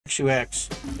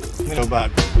MXUX. About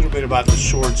a little bit about the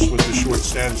shorts, what the short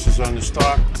status is on the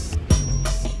stock,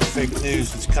 fake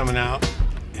news that's coming out,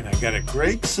 and I got a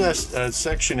great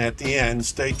section at the end.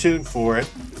 Stay tuned for it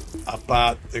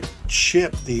about the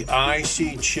chip, the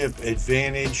IC chip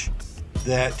advantage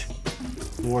that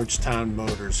Lordstown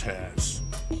Motors has.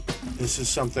 This is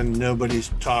something nobody's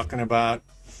talking about,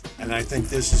 and I think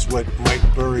this is what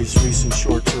Mike Burry's recent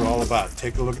shorts are all about.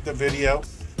 Take a look at the video.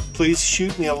 Please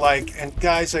shoot me a like, and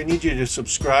guys, I need you to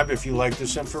subscribe if you like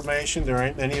this information. There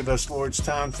ain't many of us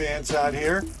Lordstown fans out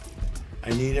here. I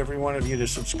need every one of you to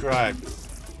subscribe.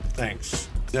 Thanks.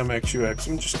 MXUX.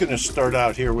 I'm just going to start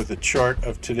out here with a chart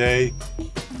of today,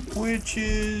 which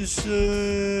is,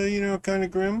 kind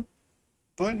of grim,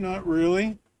 but not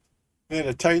really. We had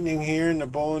a tightening here in the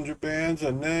Bollinger Bands,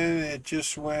 and then it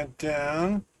just went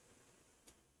down.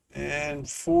 And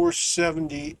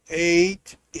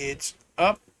 478, it's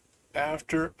up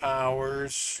after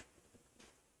hours.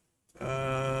 Take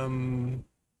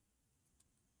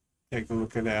a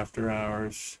look at after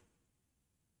hours.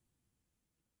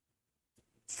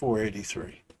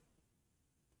 483.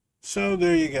 So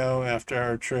there you go, after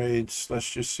hour trades. Let's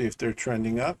just see if they're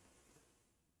trending up.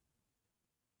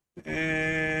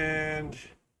 And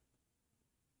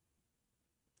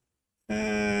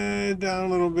down a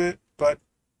little bit, but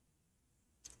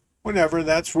whatever.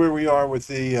 That's where we are with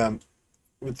the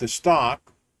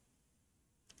stock.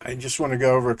 I just want to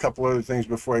go over a couple other things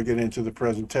before I get into the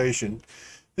presentation.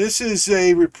 This is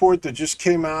a report that just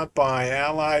came out by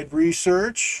Allied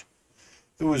Research.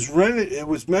 It was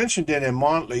mentioned in a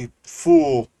Motley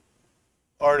Fool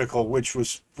article, which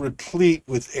was replete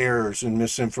with errors and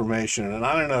misinformation. And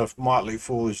I don't know if Motley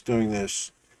Fool is doing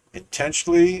this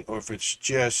intentionally or if it's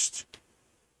just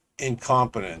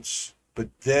incompetence, but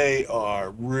they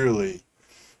are really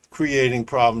creating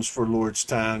problems for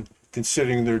Lordstown,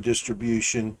 considering their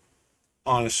distribution.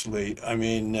 Honestly, I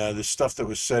mean, the stuff that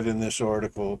was said in this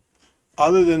article,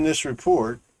 other than this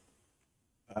report,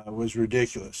 was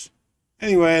ridiculous.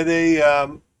 Anyway, they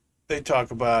talk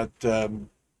about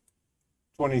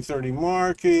 2030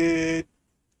 market.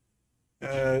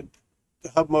 The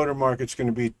hub motor market's going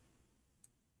to be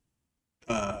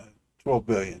 12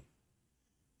 billion,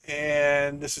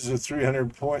 and this is a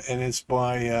 300 point, and it's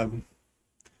by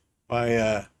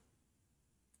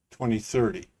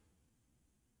 2030.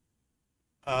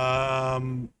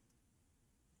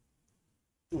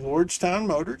 Lordstown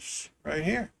Motors, right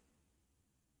here.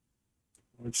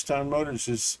 Lordstown Motors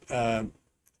is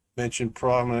mentioned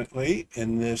prominently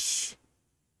in this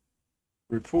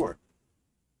report,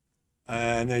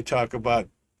 and they talk about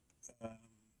a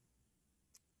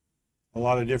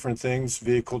lot of different things,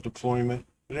 vehicle deployment.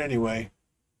 But anyway,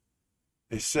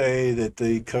 they say that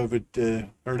the COVID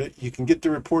hurt it. You can get the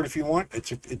report if you want.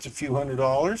 It's a few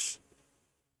 $100s.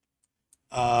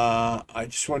 I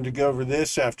just wanted to go over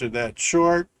this after that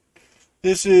short.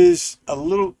 This is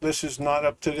not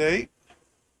up to date,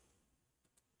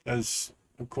 because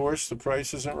of course the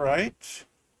price isn't right.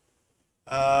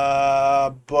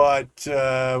 But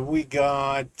we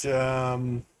got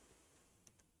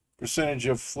percentage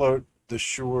of float. The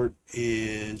short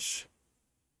is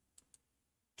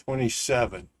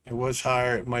 27. It was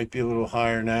higher. It might be a little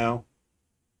higher now.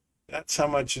 That's how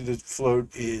much of the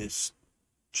float is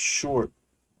short.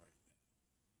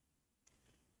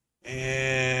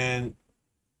 And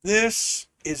this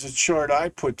is a chart I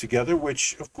put together,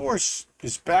 which of course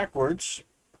is backwards.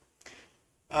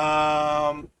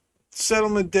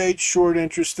 Settlement date, short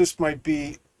interest. This might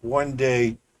be one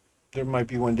day. There might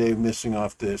be one day missing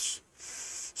off this.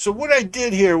 So what I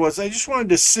did here was I just wanted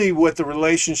to see what the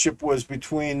relationship was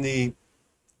between the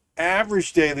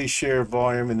average daily share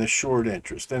volume and the short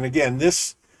interest. And again,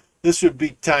 this would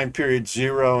be time period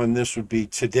 0, and this would be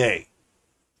today.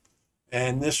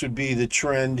 And this would be the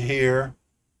trend here.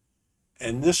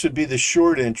 And this would be the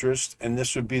short interest, and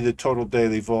this would be the total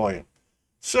daily volume.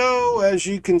 So as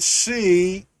you can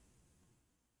see,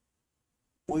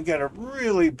 we got a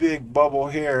really big bubble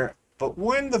here. But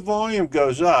when the volume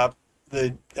goes up,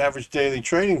 the average daily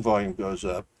trading volume goes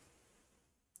up.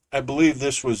 I believe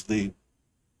this was the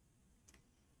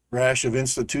rash of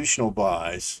institutional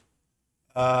buys.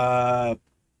 The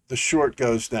short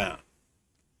goes down.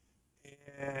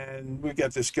 And we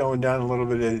got this going down a little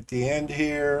bit at the end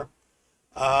here.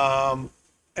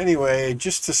 Anyway,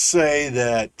 just to say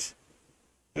that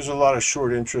there's a lot of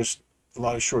short interest, a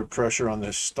lot of short pressure on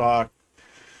this stock.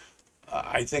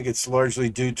 I think it's largely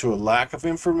due to a lack of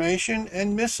information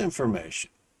and misinformation.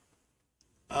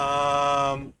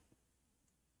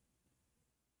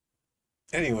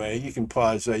 Anyway, you can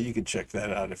pause that. You can check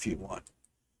that out if you want.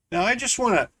 Now, I just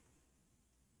want to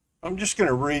I'm just going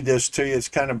to read this to you. It's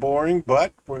kind of boring,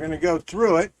 but we're going to go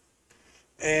through it.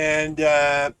 And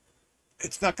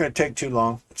it's not going to take too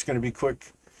long. It's going to be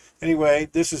quick. Anyway,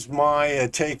 this is my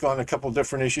take on a couple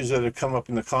different issues that have come up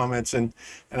in the comments, and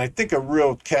I think a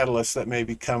real catalyst that may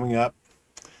be coming up.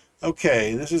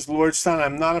 Okay, this is Lordstown.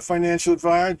 I'm not a financial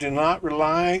advisor. Do not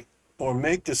rely or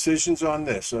make decisions on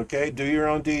this. Okay, do your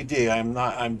own DD.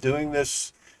 I'm doing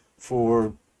this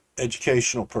for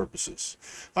educational purposes.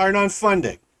 All right, on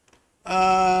funding.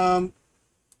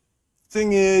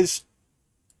 Thing is,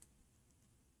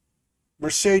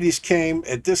 Mercedes came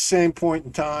at this same point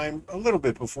in time, a little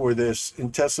bit before this,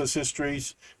 in Tesla's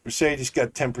histories. Mercedes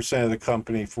got 10% of the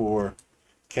company for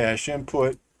cash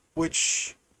input,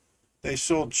 which they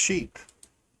sold cheap.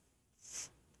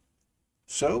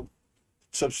 So,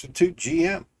 substitute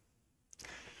GM.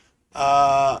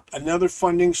 Another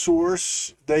funding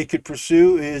source they could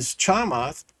pursue is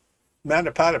Chamath,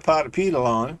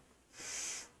 Matapatapatapedalon.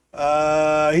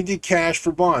 He did cash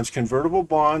for bonds, convertible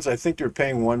bonds. I think they're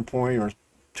paying 1 point or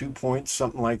 2 points,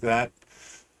 something like that.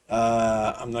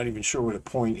 I'm not even sure what a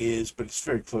point is, but it's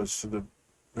very close to the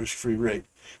risk-free rate.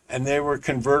 And they were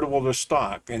convertible to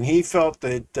stock. And he felt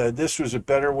that this was a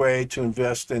better way to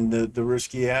invest in the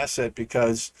risky asset,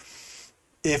 because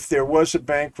if there was a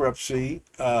bankruptcy,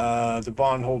 the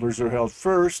bondholders are held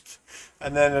first,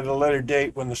 and then at a later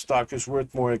date when the stock is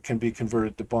worth more, it can be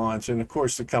converted to bonds. And of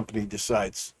course the company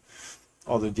decides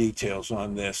all the details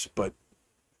on this, but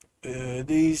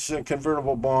these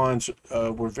convertible bonds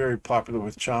were very popular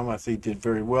with Chamath. He did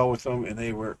very well with them, and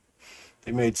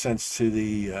they made sense to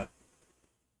the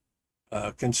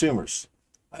consumers.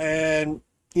 And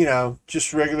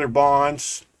just regular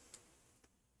bonds,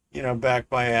 backed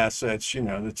by assets,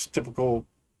 that's typical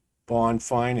bond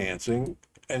financing.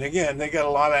 And again, they got a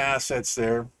lot of assets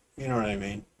there, you know what I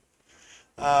mean.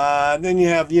 Then you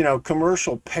have,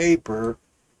 commercial paper,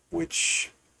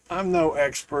 which I'm no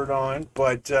expert on,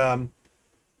 but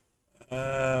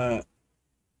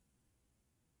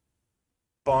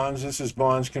bonds, this is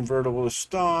bonds convertible to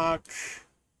stock.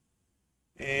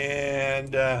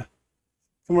 And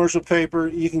commercial paper,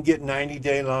 you can get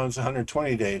 90-day loans,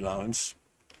 120-day loans.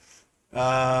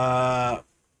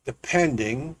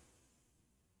 Depending,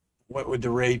 what would the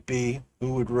rate be,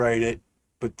 who would write it,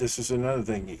 but this is another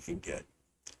thing you can get.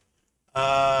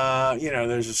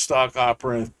 There's a stock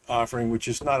offering, which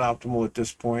is not optimal at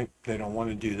this point. They don't want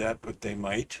to do that, but they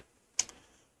might.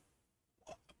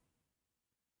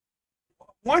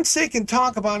 Once they can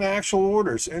talk about actual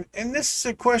orders, and this is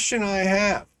a question I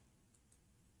have.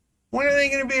 When are they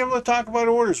going to be able to talk about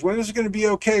orders? When is it going to be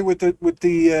okay with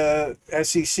the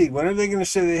SEC? When are they going to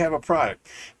say they have a product?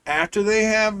 After they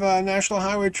have National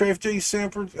Highway Traffic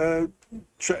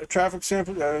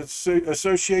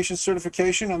Association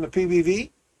certification on the PBV?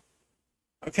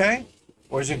 Okay?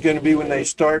 Or is it going to be when they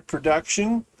start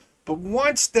production? But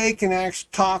once they can actually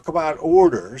talk about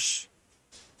orders,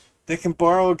 they can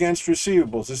borrow against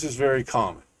receivables. This is very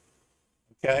common.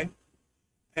 Okay?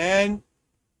 And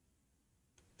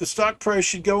the stock price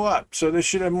should go up, so they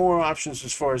should have more options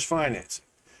as far as financing.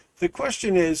 The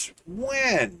question is,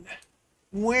 when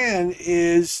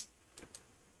is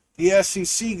the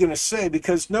SEC going to say,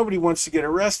 because nobody wants to get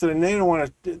arrested and they don't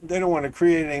want to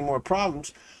create any more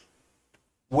problems,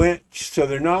 so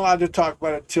they're not allowed to talk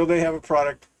about it till they have a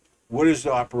product. What is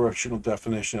the operational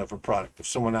definition of a product? If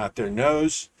someone out there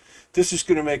knows, this is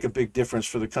going to make a big difference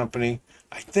for the company.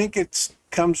 I think it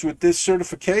comes with this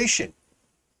certification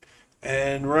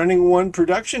and running one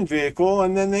production vehicle,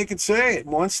 and then they could say it.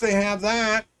 Once they have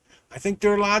that, I think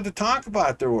they're allowed to talk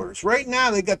about their orders. Right now,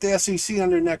 they got the SEC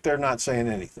under their neck. They're not saying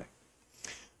anything.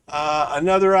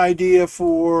 Another idea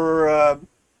for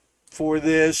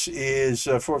this is,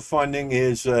 for funding,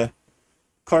 is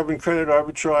carbon credit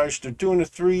arbitrage. They're doing a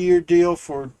 3-year deal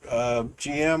for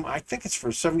GM. I think it's for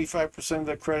 75% of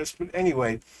the credits. But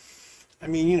anyway, I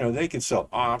mean, they could sell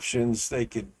options. They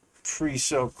could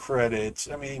pre-sell credits.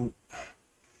 I mean,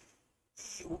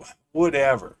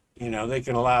 whatever. They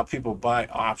can allow people to buy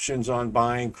options on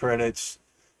buying credits.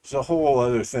 It's a whole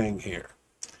other thing here.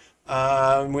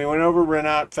 We went over rent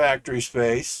out factory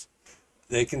space.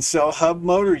 They can sell hub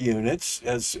motor units,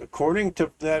 as according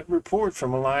to that report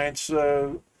from Alliance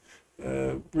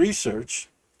Research.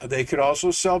 They could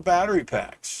also sell battery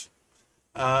packs.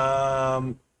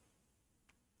 And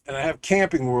I have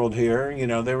Camping World here.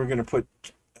 They were going to put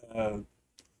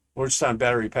Lordstown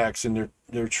battery packs in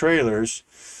their trailers.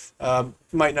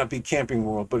 Might not be Camping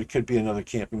World, but it could be another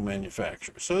camping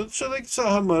manufacturer. So they can sell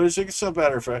hub motors, they can sell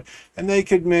battery packs, and they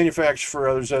could manufacture for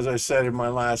others, as I said in my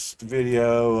last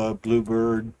video,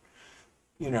 Bluebird,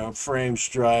 frames,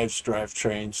 drives,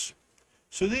 drivetrains.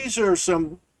 So these are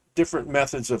some different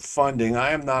methods of funding.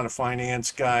 I am not a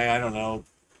finance guy. I don't know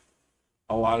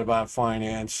a lot about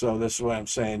finance, so this is what I'm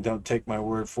saying. Don't take my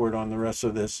word for it on the rest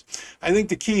of this. I think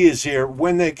the key is here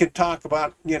when they can talk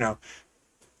about,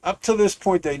 up to this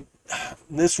point,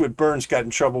 this is what Burns got in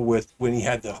trouble with when he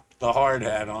had the hard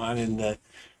hat on, and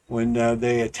when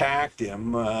they attacked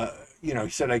him. He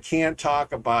said, I can't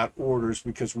talk about orders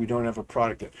because we don't have a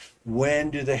product yet.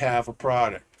 When do they have a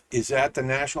product? Is that the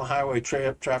National Highway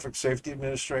Traffic Safety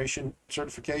Administration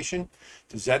certification?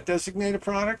 Does that designate a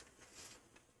product?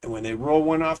 And when they roll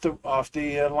one off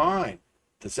the line,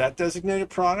 does that designate a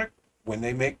product? When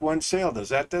they make one sale, does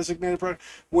that designate a product?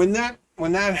 When that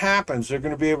happens, they're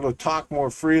going to be able to talk more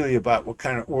freely about what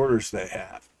kind of orders they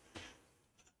have.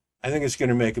 I think it's going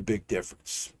to make a big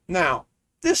difference. Now,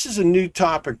 this is a new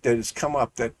topic that has come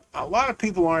up that a lot of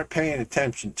people aren't paying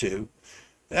attention to.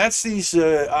 That's these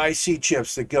IC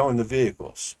chips that go in the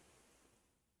vehicles.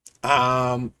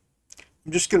 I'm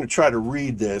just going to try to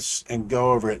read this and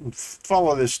go over it and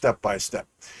follow this step by step.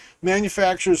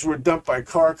 Manufacturers were dumped by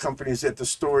car companies at the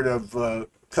start of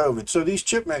COVID. So these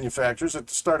chip manufacturers at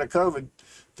the start of COVID,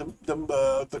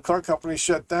 the car companies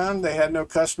shut down. They had no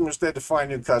customers. They had to find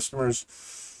new customers.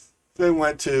 They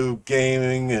went to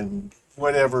gaming and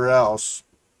whatever else.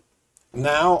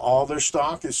 Now all their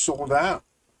stock is sold out.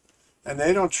 And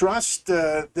they don't trust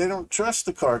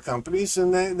the car companies,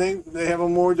 and they have a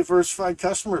more diversified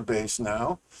customer base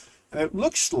now. And it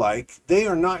looks like they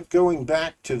are not going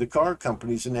back to the car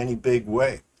companies in any big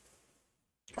way.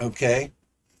 Okay?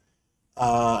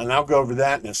 And I'll go over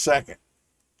that in a second.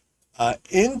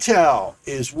 Intel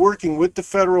is working with the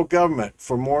federal government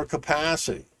for more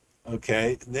capacity.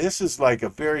 Okay? This is like a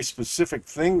very specific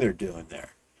thing they're doing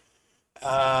there.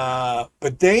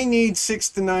 But they need 6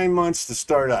 to 9 months to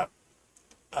start up.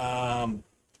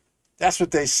 That's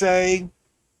what they say.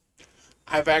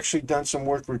 I've actually done some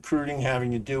work recruiting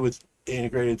having to do with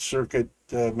integrated circuit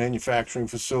manufacturing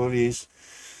facilities.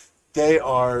 They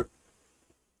are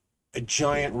a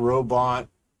giant robot.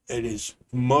 It is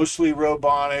mostly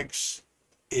robotics.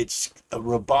 It's a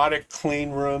robotic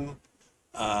clean room.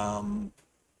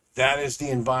 That is the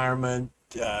environment.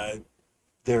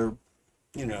 They're,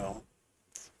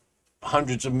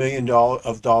 hundreds of millions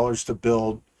of dollars to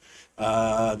build.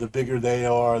 The bigger they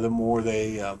are, the more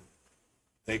they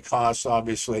cost,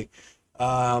 obviously.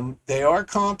 They are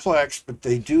complex, but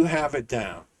they do have it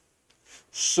down.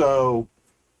 So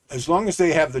as long as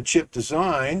they have the chip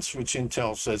designs, which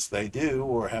Intel says they do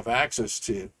or have access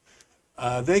to,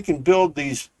 they can build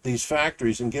these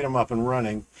factories and get them up and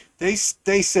running. They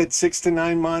said 6 to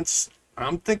 9 months.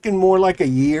 I'm thinking more like a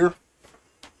year.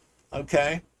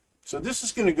 Okay? So this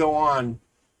is going to go on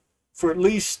for at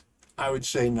least, I would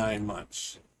say, 9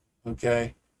 months.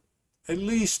 Okay? At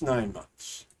least 9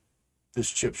 months, this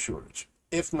chip shortage,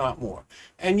 if not more.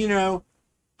 And,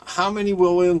 how many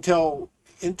will Intel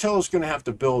is going to have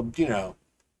to build,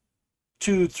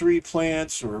 2, 3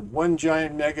 plants or one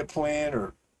giant mega plant,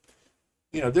 or,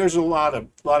 there's a lot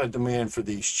of demand for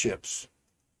these chips.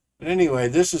 But anyway,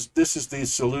 this is the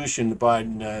solution that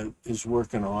Biden is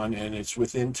working on, and it's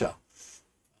with Intel.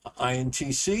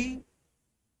 INTC, I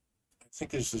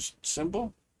think is the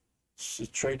symbol. It's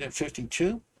traded at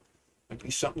 52. Might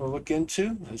be something to look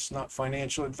into. It's not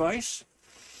financial advice.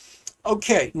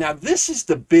 Okay, now this is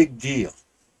the big deal.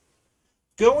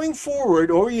 Going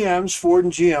forward, OEMs, Ford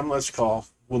and GM, let's call,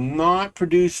 will not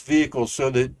produce vehicles so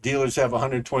that dealers have a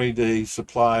 120-day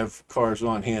supply of cars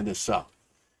on hand to sell.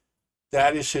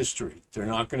 That is history. They're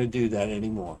not going to do that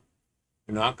anymore.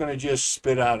 They're not going to just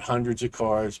spit out hundreds of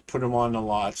cars, put them on the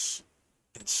lots,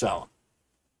 and sell them.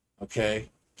 Okay?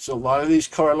 So a lot of these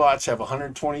car lots have a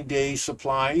 120-day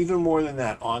supply, even more than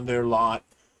that, on their lot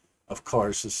of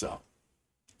cars to sell.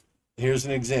 Here's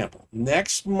an example.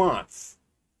 Next month,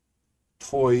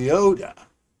 Toyota,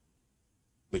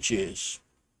 which is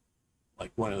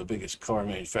like one of the biggest car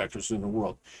manufacturers in the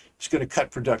world, is going to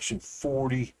cut production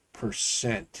 40%.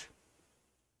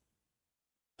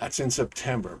 That's in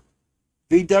September.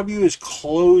 VW is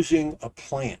closing a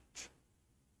plant.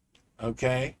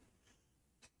 Okay?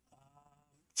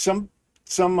 Some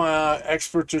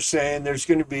experts are saying there's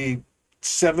going to be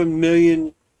 7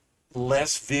 million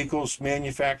less vehicles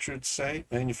manufacturers say.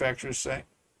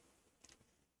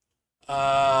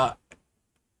 The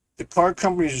car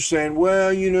companies are saying,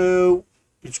 well,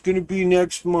 it's going to be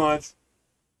next month.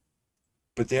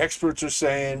 But the experts are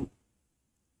saying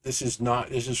this is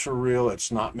for real.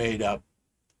 It's not made up.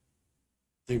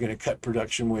 They're going to cut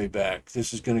production way back.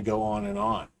 This is going to go on and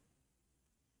on.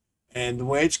 And the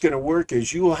way it's going to work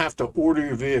is you will have to order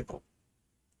your vehicle.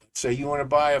 Say you want to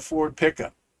buy a Ford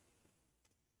pickup.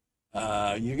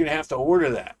 You're going to have to order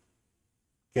that,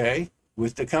 okay,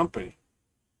 with the company.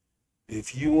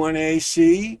 If you want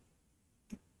AC,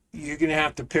 you're going to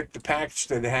have to pick the package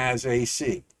that has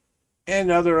AC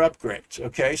and other upgrades,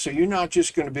 okay? So you're not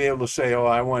just going to be able to say, oh,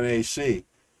 I want AC.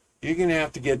 You're going to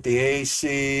have to get the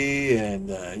AC and,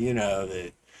 you know,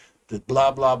 the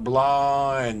blah, blah,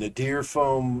 blah, and the deer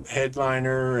foam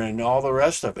headliner and all the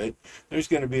rest of it. There's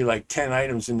going to be like 10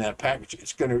 items in that package.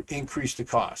 It's going to increase the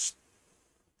cost.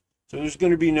 So there's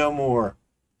going to be no more,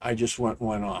 I just want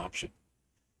one option.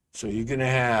 So you're going to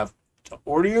have to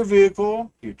order your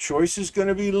vehicle. Your choice is going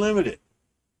to be limited,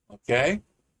 okay?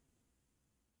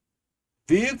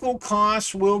 Vehicle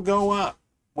costs will go up.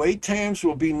 Wait times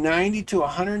will be 90 to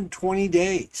 120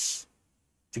 days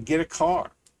to get a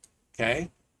car, okay?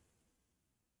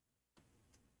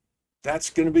 That's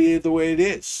going to be the way it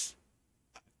is.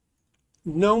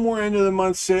 No more end of the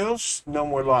month sales, no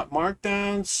more lot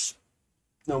markdowns,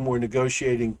 no more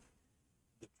negotiating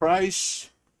the price.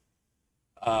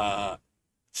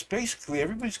 It's basically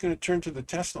everybody's going to turn to the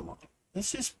Tesla model.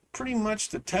 This is pretty much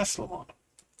the Tesla model,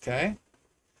 okay?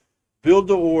 Build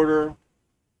to order,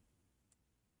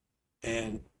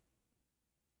 and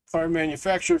car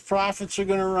manufacturers' profits are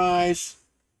going to rise.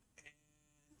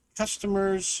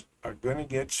 Customers are going to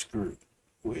get screwed,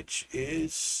 which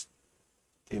is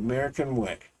the American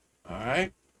way, all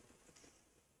right?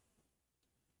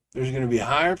 There's going to be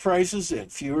higher prices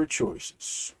and fewer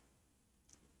choices.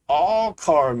 All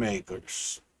car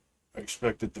makers are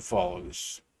expected to follow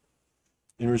this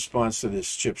in response to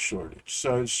this chip shortage.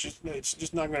 So it's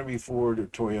just not going to be Ford or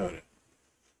Toyota.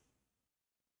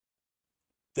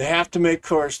 They have to make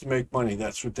cars to make money.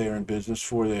 That's what they're in business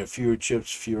for. They have fewer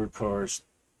chips, fewer cars.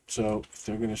 So if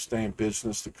they're going to stay in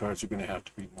business, the cars are going to have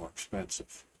to be more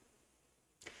expensive.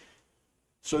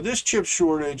 So this chip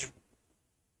shortage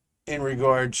in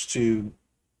regards to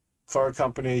car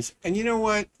companies, and you know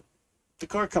what? The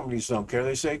car companies don't care.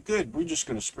 They say, good, we're just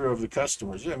going to screw over the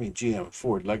customers. I mean, GM and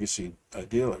Ford, legacy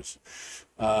dealers.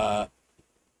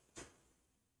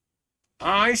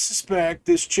 I suspect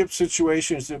this chip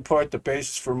situation is in part the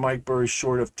basis for Mike Burry's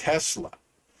short of Tesla,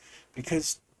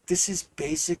 because this is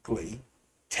basically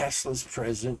Tesla's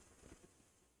present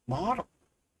model.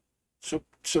 So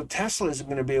Tesla isn't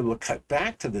going to be able to cut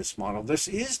back to this model. This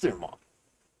is their model.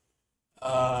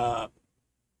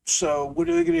 So what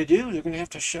are they going to do? They're going to have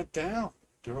to shut down.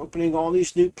 They're opening all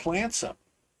these new plants up.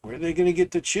 Where are they going to get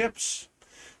the chips?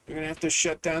 They're going to have to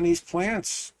shut down these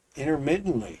plants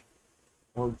intermittently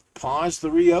or pause the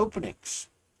reopenings.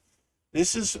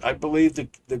 This is, I believe,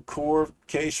 the core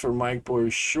case for Mike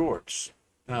Burry's shorts.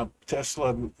 Now,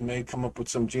 Tesla may come up with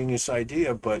some genius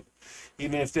idea, but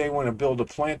even if they want to build a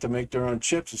plant to make their own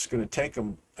chips, it's going to take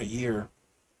them a year.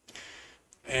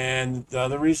 And the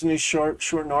other reason they short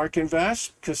ARK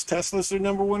invest, because Tesla's their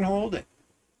number one holding.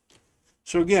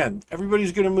 So again,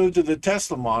 everybody's going to move to the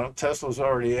Tesla model. Tesla's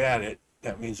already at it.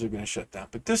 That means they're going to shut down.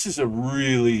 But this is a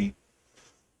really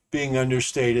being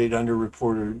understated,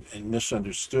 underreported, and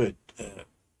misunderstood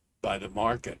by the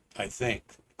market, I think.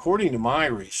 According to my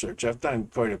research, I've done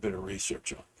quite a bit of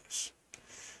research on this.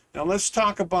 Now let's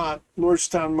talk about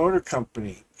Lordstown Motor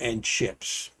Company and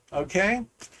chips, okay?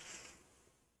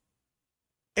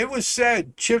 It was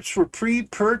said chips were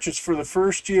pre-purchased for the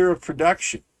first year of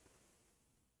production.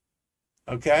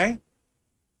 Okay?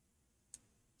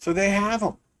 So they have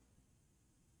them.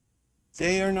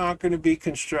 They are not going to be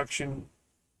construction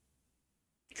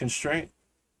constrained.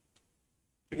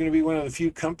 They're going to be one of the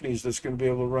few companies that's going to be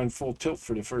able to run full tilt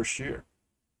for the first year,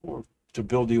 or to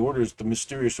build the orders, the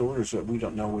mysterious orders that we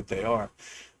don't know what they are.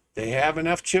 They have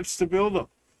enough chips to build them.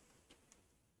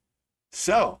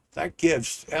 So that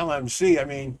gives LMC, I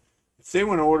mean, if they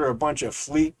want to order a bunch of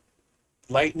fleet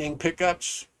Lightning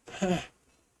pickups,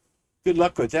 good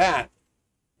luck with that,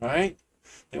 right?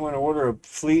 They want to order a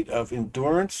fleet of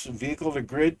endurance,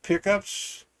 vehicle-to-grid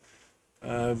pickups,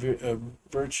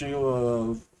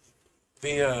 virtual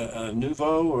via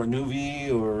Nuvo or Nuvi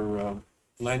or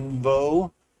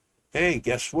Lenvo. Hey,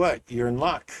 guess what? You're in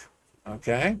luck,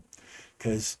 okay?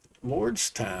 Because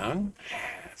Lordstown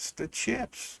has the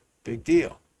chips. Big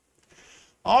deal.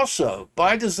 Also,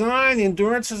 by design, the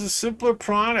Endurance is a simpler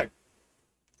product.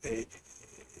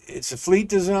 It's a fleet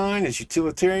design. It's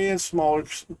utilitarian, smaller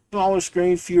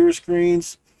screen, fewer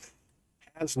screens.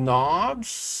 Has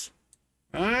knobs,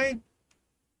 right?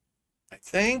 I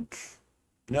think.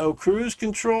 No cruise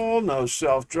control, no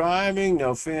self-driving,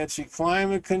 no fancy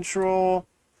climate control,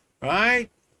 right?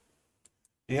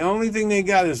 The only thing they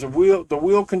got is the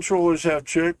wheel controllers have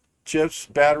chips,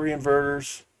 battery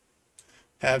inverters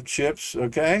have chips,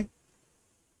 okay?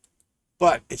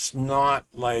 But it's not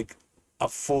like a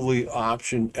fully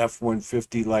optioned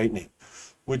F-150 Lightning,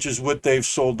 which is what they've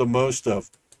sold the most of.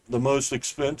 The most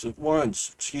expensive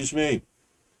ones, excuse me,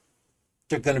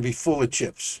 they're going to be full of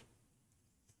chips.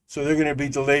 So they're going to be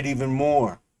delayed even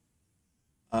more.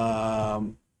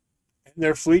 And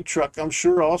their fleet truck, I'm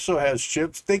sure, also has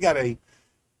chips. They got a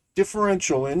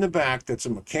differential in the back that's a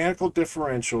mechanical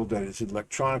differential that is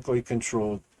electronically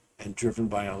controlled and driven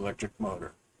by an electric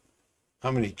motor.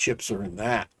 How many chips are in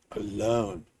that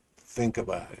alone? Think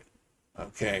about it.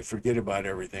 Okay, forget about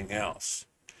everything else.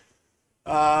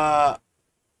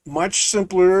 Much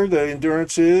simpler the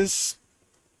Endurance is.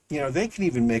 You know, they can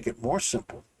even make it more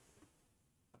simple.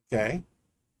 Okay?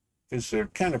 Because they're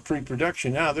kind of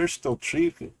pre-production now. They're still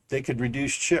cheap. They could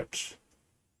reduce chips.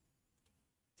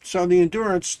 So the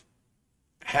Endurance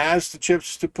has the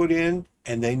chips to put in,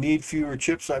 and they need fewer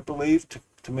chips, I believe,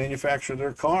 to manufacture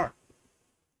their car.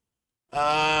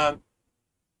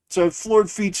 So Ford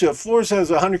has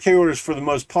 100K orders for the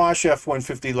most posh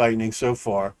F-150 Lightning so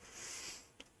far,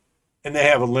 and they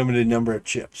have a limited number of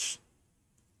chips.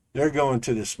 They're going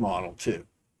to this model too.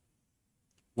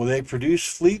 Will they produce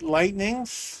fleet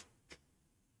Lightnings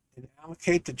and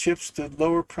allocate the chips to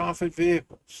lower profit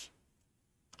vehicles?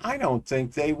 I don't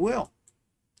think they will.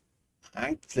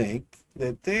 I think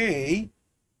that they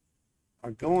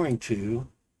are going to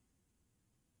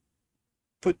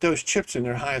put those chips in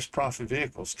their highest profit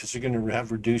vehicles because they're going to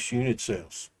have reduced unit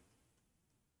sales.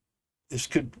 This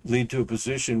could lead to a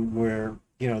position where,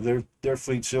 you know, their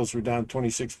fleet sales were down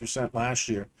 26% last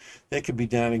year. They could be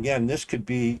down again. This could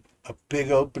be a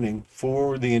big opening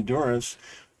for the Endurance.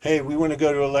 Hey, we want to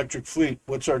go to electric fleet.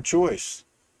 What's our choice?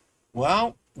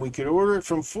 Well, we could order it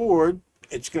from Ford.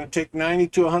 It's going to take 90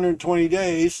 to 120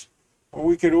 days. Or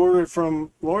we could order it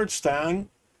from Lordstown.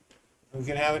 We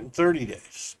can have it in 30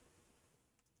 days.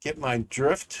 Get my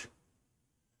drift?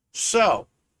 So,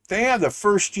 they have the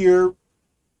first year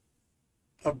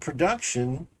of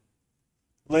production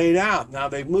laid out. Now,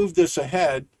 they've moved this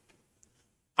ahead.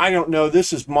 I don't know.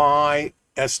 This is my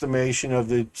estimation of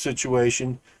the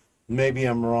situation. Maybe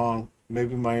I'm wrong.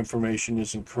 Maybe my information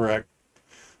isn't correct.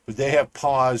 But they have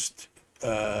paused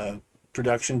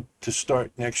production to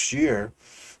start next year.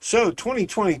 So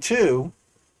 2022,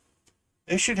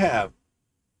 they should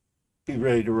be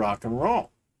ready to rock and roll.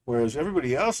 Whereas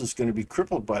everybody else is going to be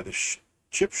crippled by the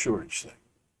chip shortage thing.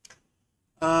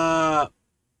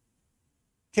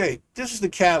 Okay, this is the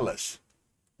catalyst.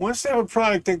 Once they have a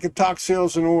product that can talk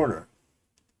sales and order,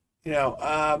 you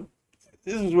know,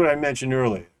 this is what I mentioned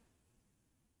earlier.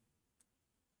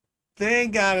 They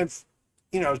got to,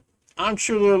 you know, I'm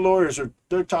sure their lawyers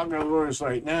they're talking to their lawyers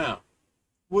right now.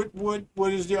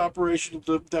 What is the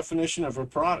operational definition of a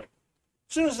product?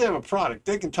 As soon as they have a product,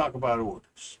 they can talk about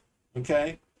orders.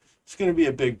 Okay? It's going to be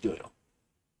a big deal.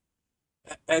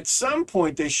 At some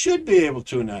point, they should be able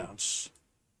to announce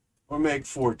or make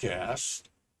forecasts.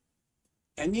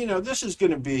 And, you know, this is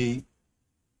going to be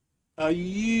a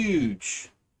huge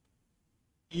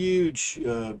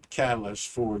catalyst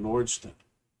for Lordstown.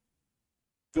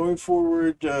 Going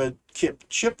forward,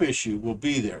 chip issue will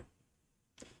be there.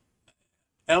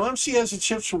 LMC has the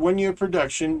chips for 1 year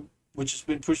production, which has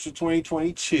been pushed to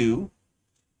 2022.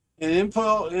 And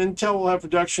Intel will have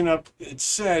production up, it's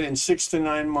said, in 6 to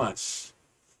 9 months.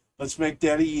 Let's make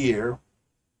that a year.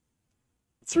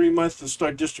 3 months to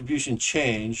start distribution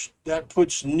change. That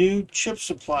puts new chip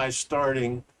supply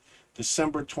starting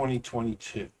December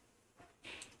 2022.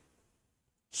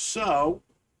 So,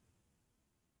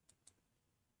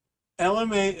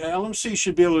 LMC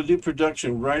should be able to do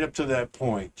production right up to that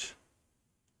point.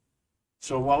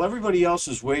 So while everybody else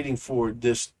is waiting for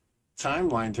this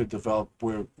timeline to develop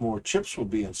where more chips will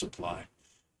be in supply,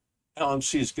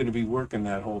 LMC is going to be working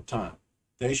that whole time.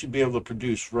 They should be able to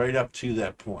produce right up to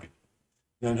that point.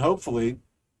 Then hopefully,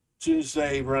 as soon as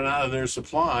they run out of their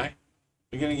supply,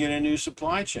 they're going to get a new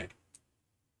supply chain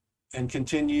and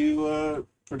continue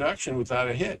production without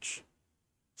a hitch.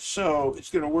 So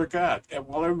it's going to work out. And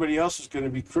while everybody else is going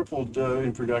to be crippled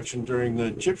in production during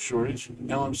the chip shortage,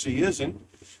 LMC isn't.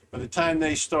 By the time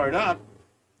they start up,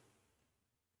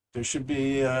 there should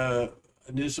be a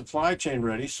new supply chain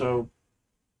ready. So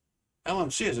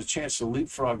LMC has a chance to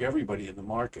leapfrog everybody in the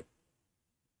market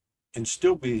and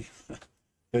still be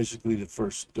basically the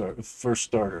first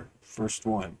starter, first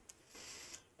one.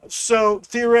 So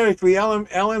theoretically,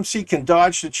 LMC can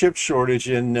dodge the chip shortage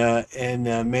and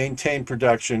maintain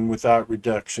production without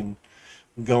reduction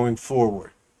going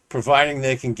forward, providing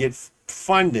they can get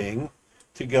funding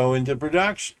to go into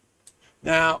production.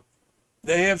 Now,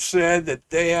 they have said that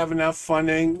they have enough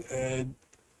funding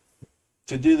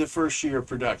to do the first year of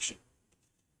production.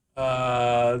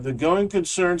 The going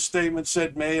concern statement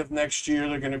said May of next year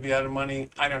they're going to be out of money.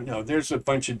 I don't know. There's a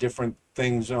bunch of different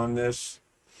things on this.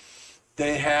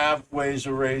 They have ways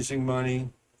of raising money.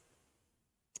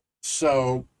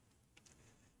 So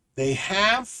they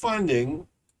have funding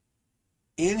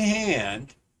in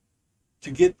hand to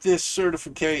get this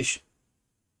certification.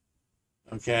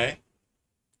 Okay?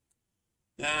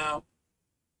 Now,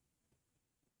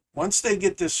 once they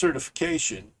get this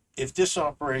certification, if this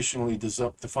operationally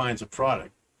defines a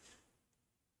product,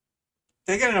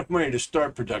 they got enough money to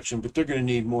start production, but they're going to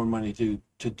need more money to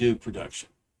do production.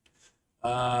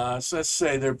 So let's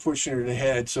say they're pushing it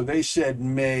ahead. So they said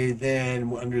May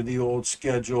then under the old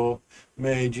schedule,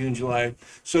 May, June, July.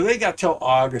 So they got till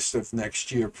August of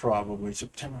next year, probably.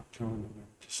 September, October, November,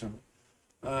 December.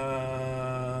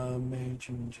 May,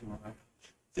 June, July.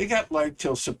 They got like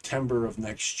till September of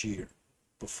next year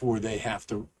before they have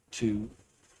to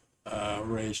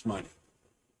raise money.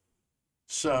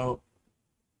 So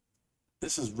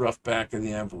this is rough back of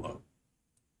the envelope.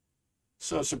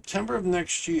 So September of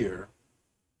next year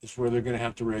is where they're going to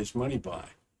have to raise money by.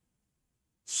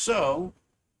 So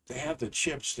they have the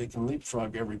chips. They can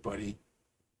leapfrog everybody.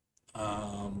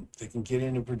 They can get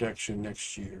into production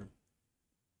next year.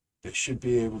 They should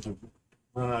be able to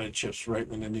run out of chips right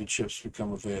when the new chips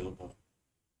become available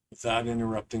without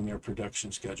interrupting their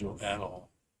production schedule at all.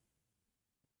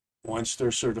 Once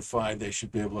they're certified, they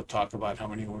should be able to talk about how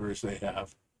many orders they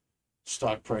have.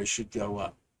 Stock price should go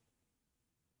up.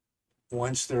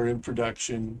 Once they're in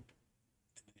production,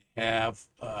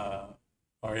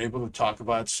 are able to talk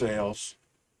about sales,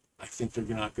 I think they're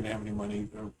not going to have any money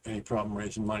or any problem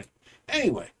raising money.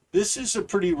 Anyway, this is a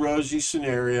pretty rosy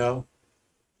scenario.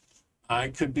 I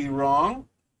could be wrong.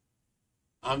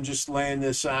 I'm just laying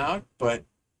this out, but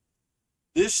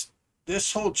this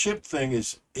whole chip thing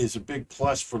is a big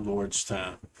plus for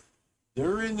Lordstown.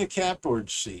 They're in the catbird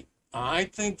seat. I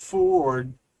think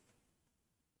Ford,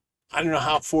 I don't know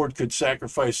how Ford could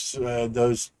sacrifice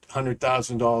those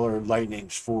 $100,000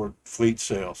 Lightnings for fleet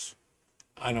sales.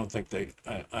 I don't think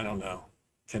I don't know.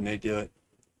 Can they do it?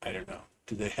 I don't know.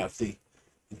 Do they have the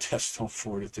intestinal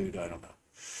fortitude? I don't know.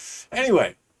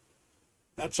 Anyway,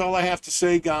 that's all I have to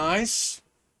say, guys.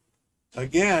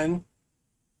 Again,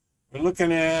 we're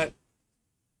looking at,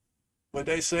 what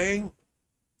they say,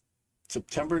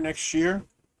 September next year.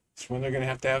 It's when they're going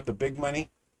to have the big money.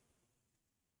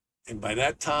 And by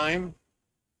that time,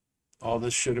 all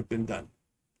this should have been done.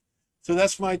 So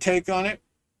that's my take on it.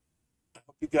 I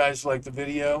hope you guys like the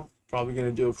video. Probably going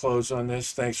to do a close on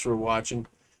this. Thanks for watching.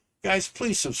 Guys,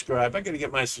 please subscribe. I got to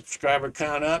get my subscriber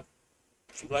count up.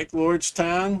 If you like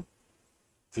Lordstown,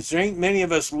 because there ain't many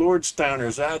of us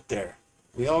Lordstowners out there.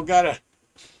 We all gotta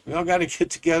get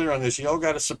together on this. You all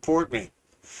gotta support me.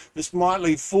 This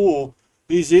motley fool,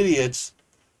 these idiots,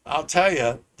 I'll tell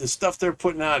you, the stuff they're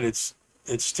putting out, it's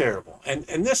terrible. And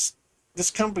this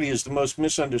company is the most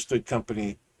misunderstood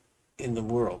company in the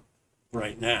world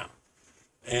right now.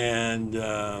 And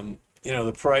you know,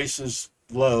 the price is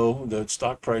low, the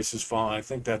stock price is falling. I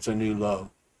think that's a new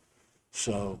low.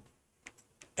 So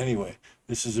anyway,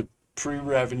 this is a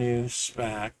pre-revenue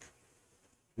SPAC,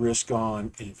 risk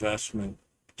on investment.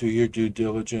 Do your due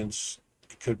diligence.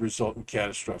 It could result in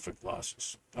catastrophic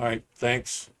losses. All right,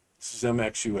 thanks. This is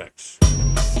MXUX.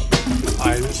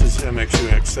 Hi, this is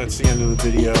MXUX. That's the end of the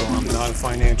video. I'm not a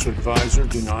financial advisor.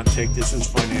 Do not take this as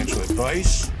financial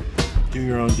advice. Do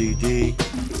your own DD.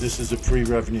 This is a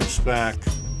pre-revenue SPAC.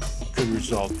 Could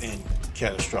result in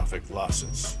catastrophic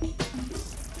losses.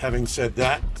 Having said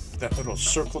that, that little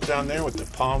circle down there with the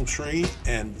palm tree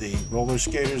and the roller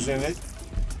skaters in it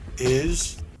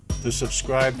is the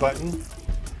subscribe button.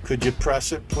 Could you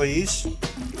press it, please?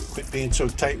 Quit being so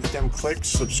tight with them clicks.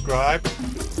 Subscribe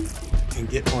and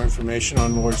get more information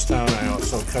on Lordstown. I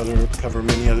also cover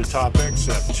many other topics,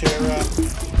 Aptera,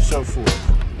 so forth.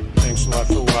 Thanks a lot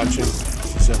for watching.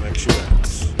 This is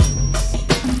MXUX.